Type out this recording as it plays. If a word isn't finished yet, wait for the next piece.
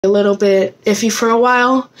a little bit iffy for a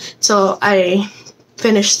while till I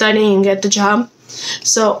finish studying and get the job.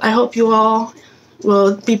 So I hope you all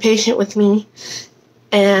will be patient with me,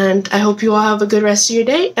 and I hope you all have a good rest of your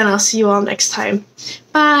day, and I'll see you all next time.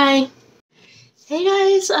 Bye! Hey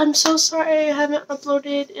guys, I'm so sorry I haven't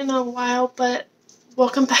uploaded in a while, but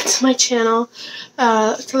welcome back to my channel.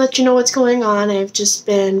 To let you know what's going on, I've just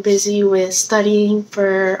been busy with studying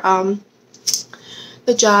for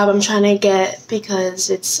the job I'm trying to get, because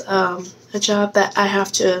it's a job that I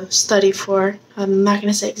have to study for. I'm not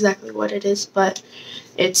going to say exactly what it is, but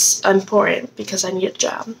it's important because I need a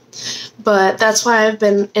job. But that's why I've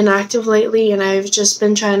been inactive lately, and I've just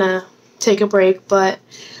been trying to take a break, but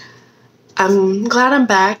I'm glad I'm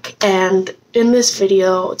back. And in this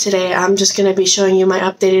video today, I'm just going to be showing you my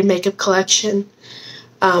updated makeup collection,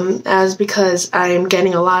 because I'm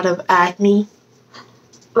getting a lot of acne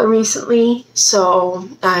recently, so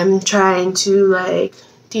I'm trying to like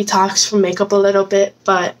detox from makeup a little bit,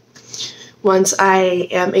 but once I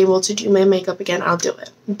am able to do my makeup again, I'll do it.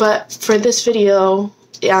 But for this video,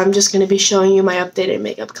 I'm just going to be showing you my updated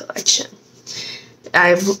makeup collection.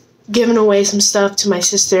 I've given away some stuff to my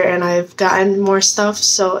sister, and I've gotten more stuff,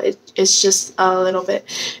 so it's just a little bit.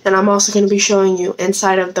 And I'm also going to be showing you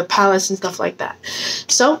inside of the palettes and stuff like that.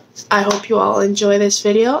 So I hope you all enjoy this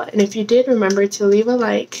video, and if you did, remember to leave a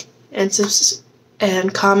like and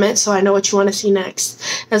comment so I know what you want to see next,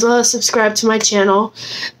 as well as subscribe to my channel,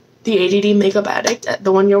 The ADD Makeup Addict,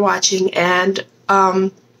 the one you're watching. And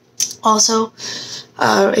also,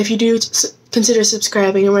 if you do consider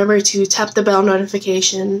subscribing, remember to tap the bell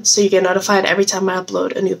notification so you get notified every time I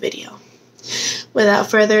upload a new video. Without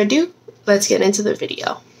further ado, let's get into the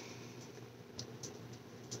video.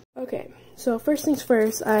 Okay, so first things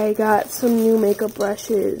first, I got some new makeup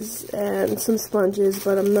brushes and some sponges,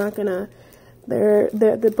 but I'm not gonna,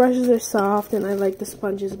 the brushes are soft and I like the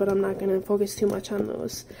sponges, but I'm not gonna focus too much on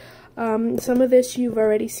those. Some of this you've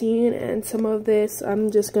already seen, and some of this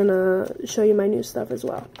I'm just gonna show you my new stuff as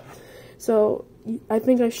well. So I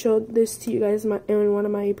think I showed this to you guys in one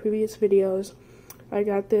of my previous videos. I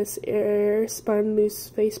got this Air Spun Loose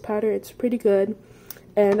Face Powder. It's pretty good,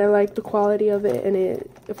 and I like the quality of it,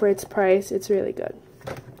 and for its price, it's really good.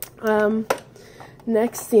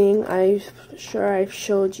 Next thing, I'm sure I've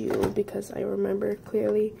showed you because I remember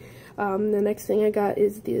clearly. The next thing I got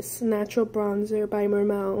is this natural bronzer by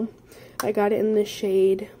Mermel. I got it in the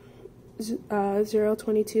shade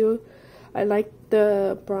 022. I like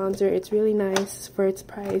the bronzer. It's really nice for its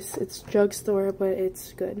price. It's drugstore, but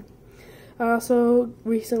it's good. I also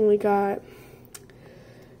recently got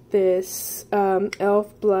this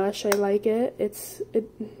Elf blush. I like it. It's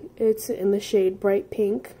in the shade Bright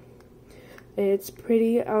Pink. It's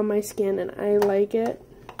pretty on my skin, and I like it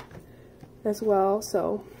as well.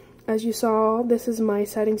 So, as you saw, this is my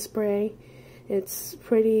setting spray. It's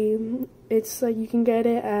pretty. It's like you can get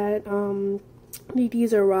it at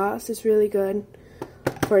DD's or Ross. It's really good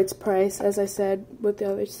for its price, as I said with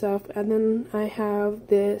the other stuff. And then I have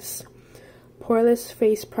this Poreless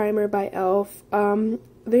Face Primer by Elf.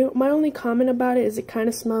 My only comment about it is it kind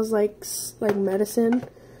of smells like medicine,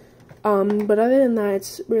 but other than that,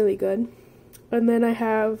 it's really good. And then I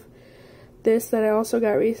have this that I also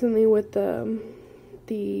got recently with the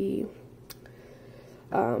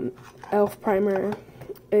Elf primer.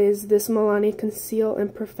 Is this Milani Conceal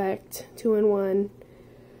and Perfect 2-in-1.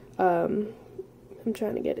 I'm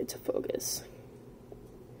trying to get it to focus.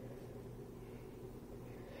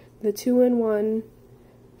 The 2-in-1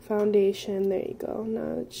 foundation. There you go.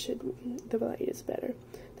 Now the light is better.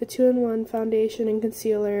 The 2-in-1 foundation and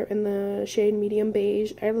concealer in the shade medium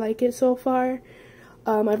beige. I like it so far.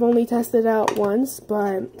 I've only tested it out once,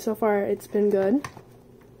 but so far it's been good.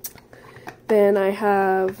 Then I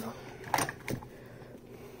have,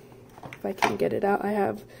 if I can get it out, I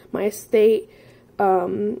have my Estate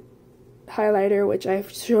highlighter, which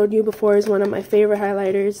I've showed you before is one of my favorite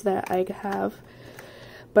highlighters that I have.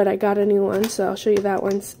 But I got a new one, so I'll show you that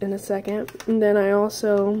one in a second. And then I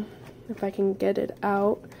also, if I can get it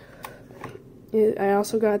out, I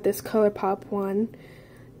also got this ColourPop one.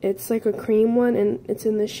 It's like a cream one, and it's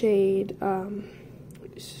in the shade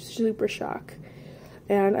Super Shock.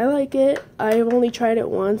 And I like it. I've only tried it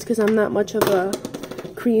once because I'm not much of a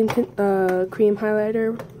cream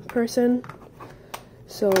highlighter person.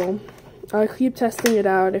 So I'll keep testing it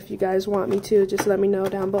out. If you guys want me to, just let me know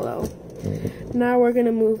down below. Now we're going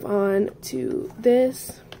to move on to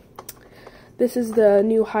this. This is the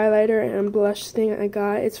new highlighter and blush thing I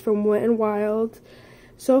got. It's from Wet n Wild.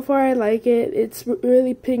 So far I like it. It's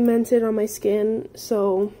really pigmented on my skin,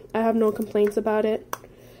 so I have no complaints about it.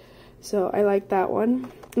 So I like that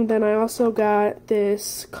one. And then I also got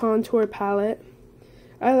this contour palette.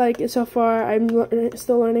 I like it so far. I'm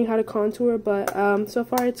still learning how to contour, but so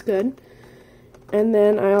far it's good. And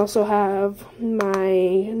then I also have my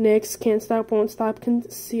NYX Can't Stop Won't Stop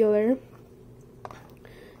concealer.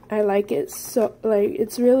 I like it so, like,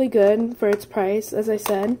 it's really good for its price, as I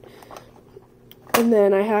said. And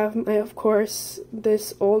then I have my, of course,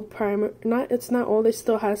 this old primer. It's not old, it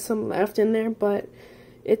still has some left in there, but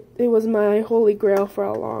it was my holy grail for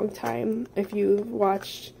a long time. If you've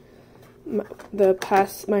watched my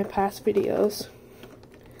past videos.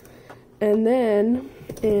 And then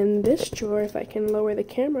in this drawer, if I can lower the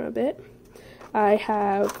camera a bit, I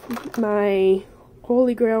have my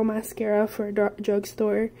holy grail mascara for a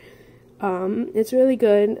drugstore. It's really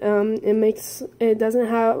good. It doesn't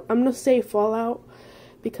have, I'm gonna say fallout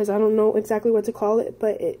because I don't know exactly what to call it,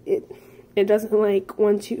 but it doesn't, like,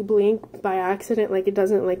 once you blink by accident, like, it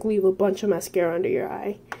doesn't, like, leave a bunch of mascara under your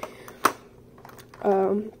eye.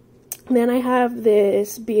 Then I have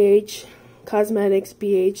this BH Cosmetics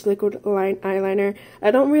BH liquid eyeliner.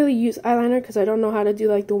 I don't really use eyeliner because I don't know how to do,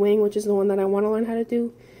 like, the wing, which is the one that I want to learn how to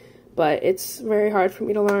do, but it's very hard for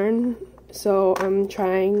me to learn, so I'm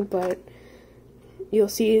trying, but you'll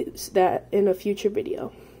see that in a future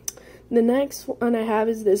video. The next one I have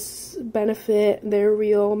is this Benefit They're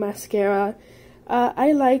Real mascara.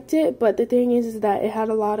 I liked it, but the thing is that it had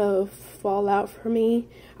a lot of fallout for me.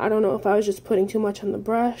 I don't know if I was just putting too much on the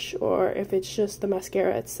brush or if it's just the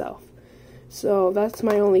mascara itself. So that's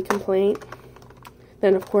my only complaint.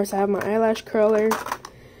 Then of course I have my eyelash curler.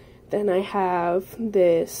 Then I have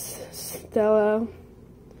this Stella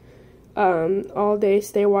All Day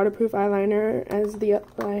Stay Waterproof eyeliner.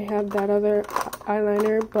 I have that other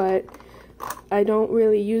eyeliner, but I don't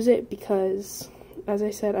really use it because, as I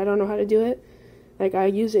said, I don't know how to do it. Like, I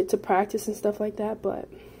use it to practice and stuff like that, but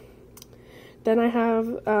then I have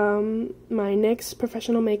my NYX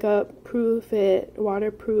Professional Makeup Proof It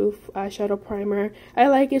Waterproof Eyeshadow Primer. I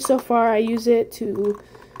like it so far. I use it to,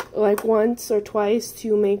 like, once or twice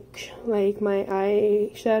to make, like, my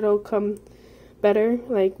eyeshadow come better,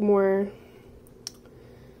 like, more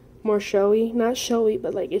showy. Not showy,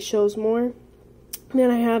 but, like, it shows more. And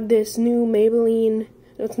then I have this new Maybelline,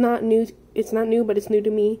 it's not new, but it's new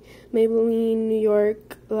to me, Maybelline New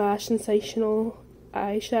York Lash Sensational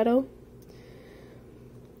Eyeshadow.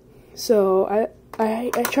 So I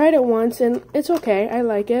tried it once and it's okay. I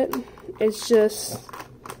like it. It's just,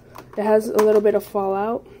 it has a little bit of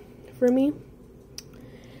fallout for me.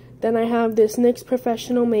 Then I have this NYX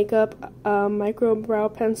Professional Makeup Micro Brow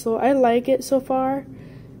Pencil. I like it so far.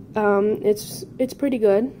 It's pretty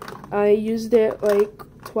good. I used it like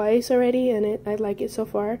twice already and I like it so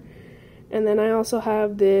far. And then I also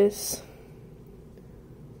have this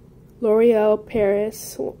L'Oreal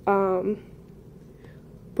Paris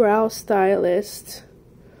Brow Stylist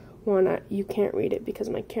one. You can't read it because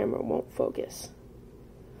my camera won't focus.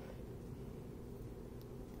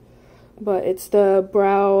 But it's the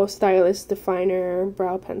Brow Stylist Definer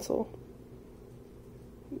Brow Pencil.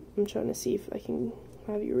 I'm trying to see if I can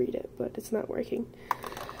have you read it, but it's not working.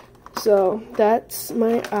 So that's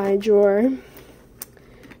my eye drawer.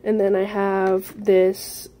 And then I have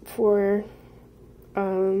this for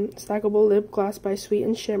stackable lip gloss by Sweet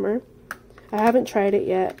and Shimmer. I haven't tried it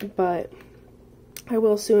yet, but I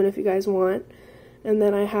will soon if you guys want. And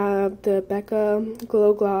then I have the Becca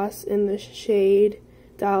Glow Gloss in the shade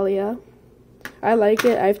Dahlia. I like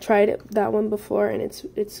it. I've tried that one before and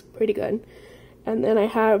it's pretty good. And then I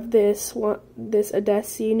have this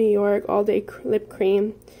Adesi New York All Day Lip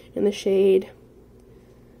Cream in the shade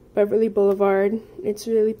Beverly Boulevard. It's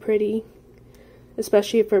really pretty,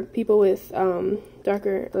 especially for people with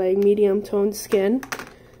darker, like, medium toned skin.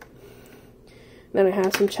 Then I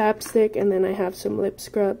have some chapstick, and then I have some lip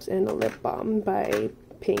scrubs and a lip balm by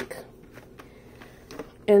Pink.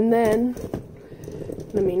 And then,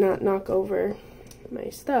 let me not knock over my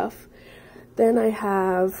stuff. Then I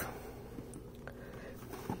have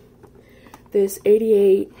this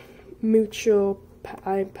 88 Mutual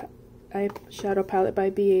Eyeshadow Palette by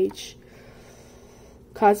BH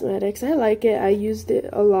Cosmetics. I like it. I used it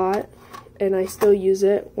a lot, and I still use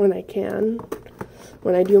it when I can.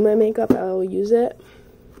 When I do my makeup, I'll use it.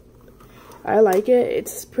 I like it.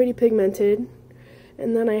 It's pretty pigmented.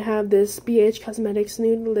 And then I have this BH Cosmetics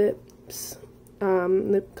Nude Lips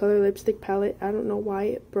Lip Color Lipstick Palette. I don't know why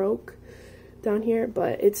it broke down here,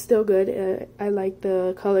 but it's still good. I like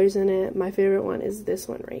the colors in it. My favorite one is this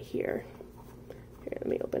one right here. Here, let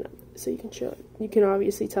me open up so you can show it. You can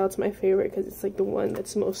obviously tell it's my favorite because it's, like, the one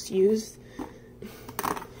that's most used.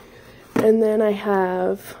 And then I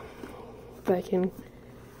have, if I can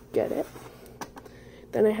get it,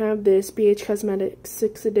 Then I have this BH Cosmetics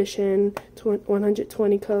 6th edition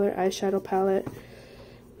 120 color eyeshadow palette.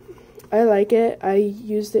 I like it. I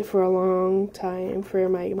used it for a long time for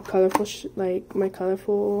my colorful my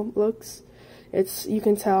colorful looks. You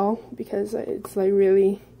can tell because it's like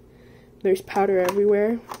really, there's powder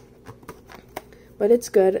everywhere. But it's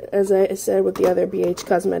good, as I said with the other BH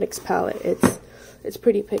Cosmetics palette. It's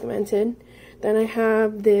pretty pigmented. Then I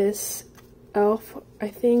have this Elf, I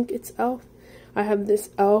think it's Elf. I have this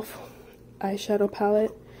Elf eyeshadow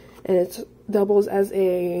palette, and it doubles as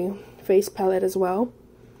a face palette as well.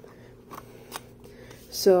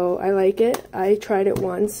 So I like it. I tried it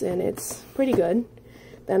once and it's pretty good.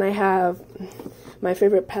 Then I have my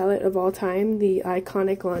favorite palette of all time, the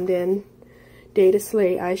Iconic London Day to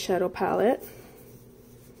Slay eyeshadow palette.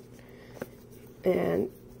 And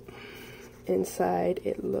inside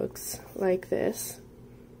it looks like this.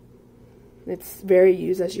 It's very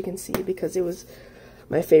used, as you can see, because it was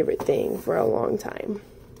my favorite thing for a long time.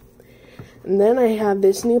 And then I have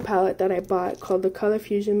this new palette that I bought called the Color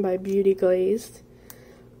Fusion by Beauty Glazed.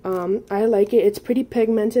 I like it. It's pretty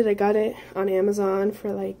pigmented. I got it on Amazon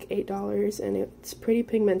for like $8, and it's pretty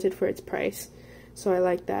pigmented for its price. So I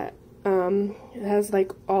like that. It has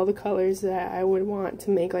like all the colors that I would want to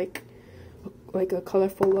make like a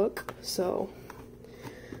colorful look. So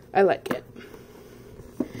I like it.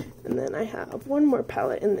 And then I have one more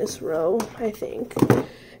palette in this row, I think.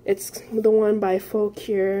 It's the one by Full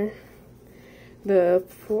Cure. I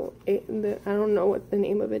don't know what the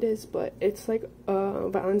name of it is, but it's like a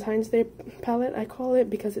Valentine's Day palette, I call it,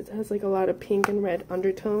 because it has like a lot of pink and red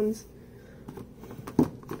undertones.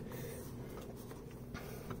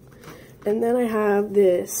 And then I have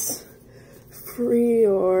this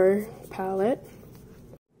Frior palette.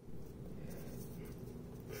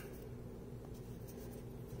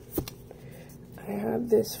 I have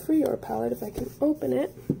this Frior palette, if I can open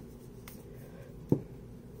it.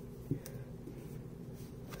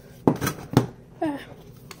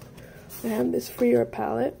 I have this Frior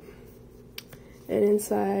palette, and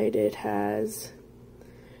inside it has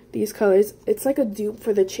these colors. It's like a dupe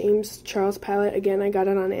for the James Charles palette. Again, I got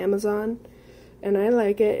it on Amazon, and I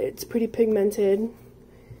like it. It's pretty pigmented.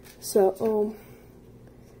 So,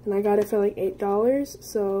 and I got it for like $8,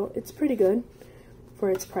 so it's pretty good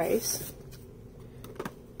for its price.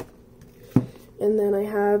 And then I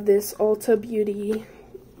have this Ulta Beauty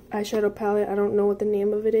eyeshadow palette. I don't know what the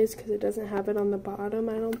name of it is because it doesn't have it on the bottom,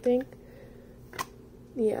 I don't think.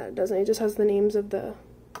 Yeah, it doesn't. It just has the names of the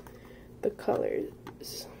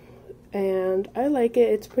colors. And I like it.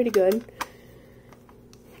 It's pretty good.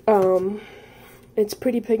 It's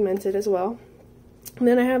pretty pigmented as well. And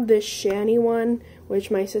then I have this Shani one,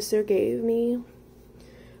 which my sister gave me.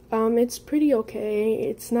 It's pretty okay.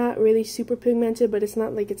 It's not really super pigmented, but it's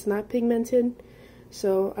not like it's not pigmented.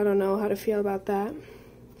 So I don't know how to feel about that.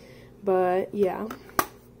 But yeah.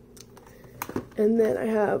 And then I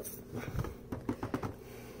have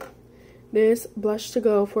this Blush to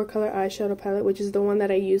Go 4-color eyeshadow palette, which is the one that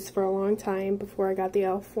I used for a long time before I got the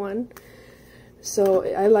e.l.f. one. So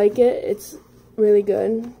I like it. It's really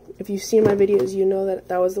good. If you've seen my videos, you know that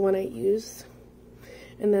that was the one I used.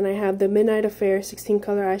 And then I have the Midnight Affair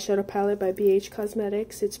 16-color eyeshadow palette by BH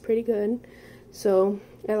Cosmetics. It's pretty good. So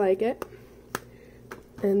I like it.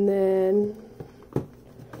 And then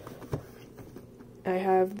I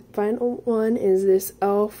have the final one is this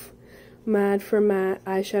e.l.f. Mad for Matte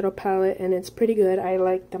eyeshadow palette, and it's pretty good. I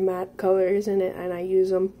like the matte colors in it, and I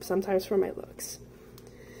use them sometimes for my looks.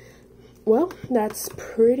 Well, that's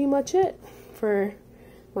pretty much it for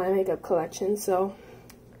my makeup collection. So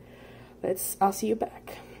I'll see you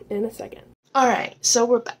back in a second. Alright, so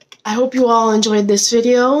we're back. I hope you all enjoyed this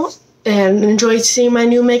video and enjoyed seeing my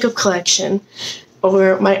new makeup collection,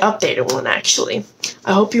 or my updated one actually.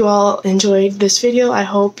 I hope you all enjoyed this video. I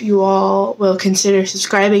hope you all will consider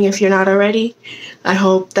subscribing if you're not already. I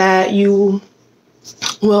hope that you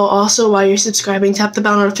will also, while you're subscribing, tap the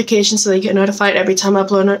bell notification so that you get notified every time I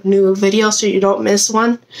upload a new video so you don't miss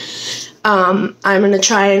one. I'm going to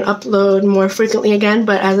try and upload more frequently again,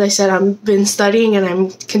 but as I said, I've been studying and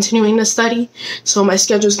I'm continuing to study, so my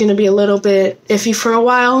schedule is going to be a little bit iffy for a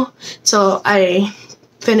while till I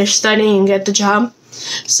finish studying and get the job.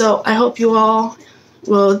 So I hope you all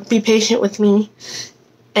will be patient with me,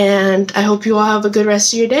 and I hope you all have a good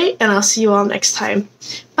rest of your day, and I'll see you all next time.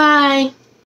 Bye!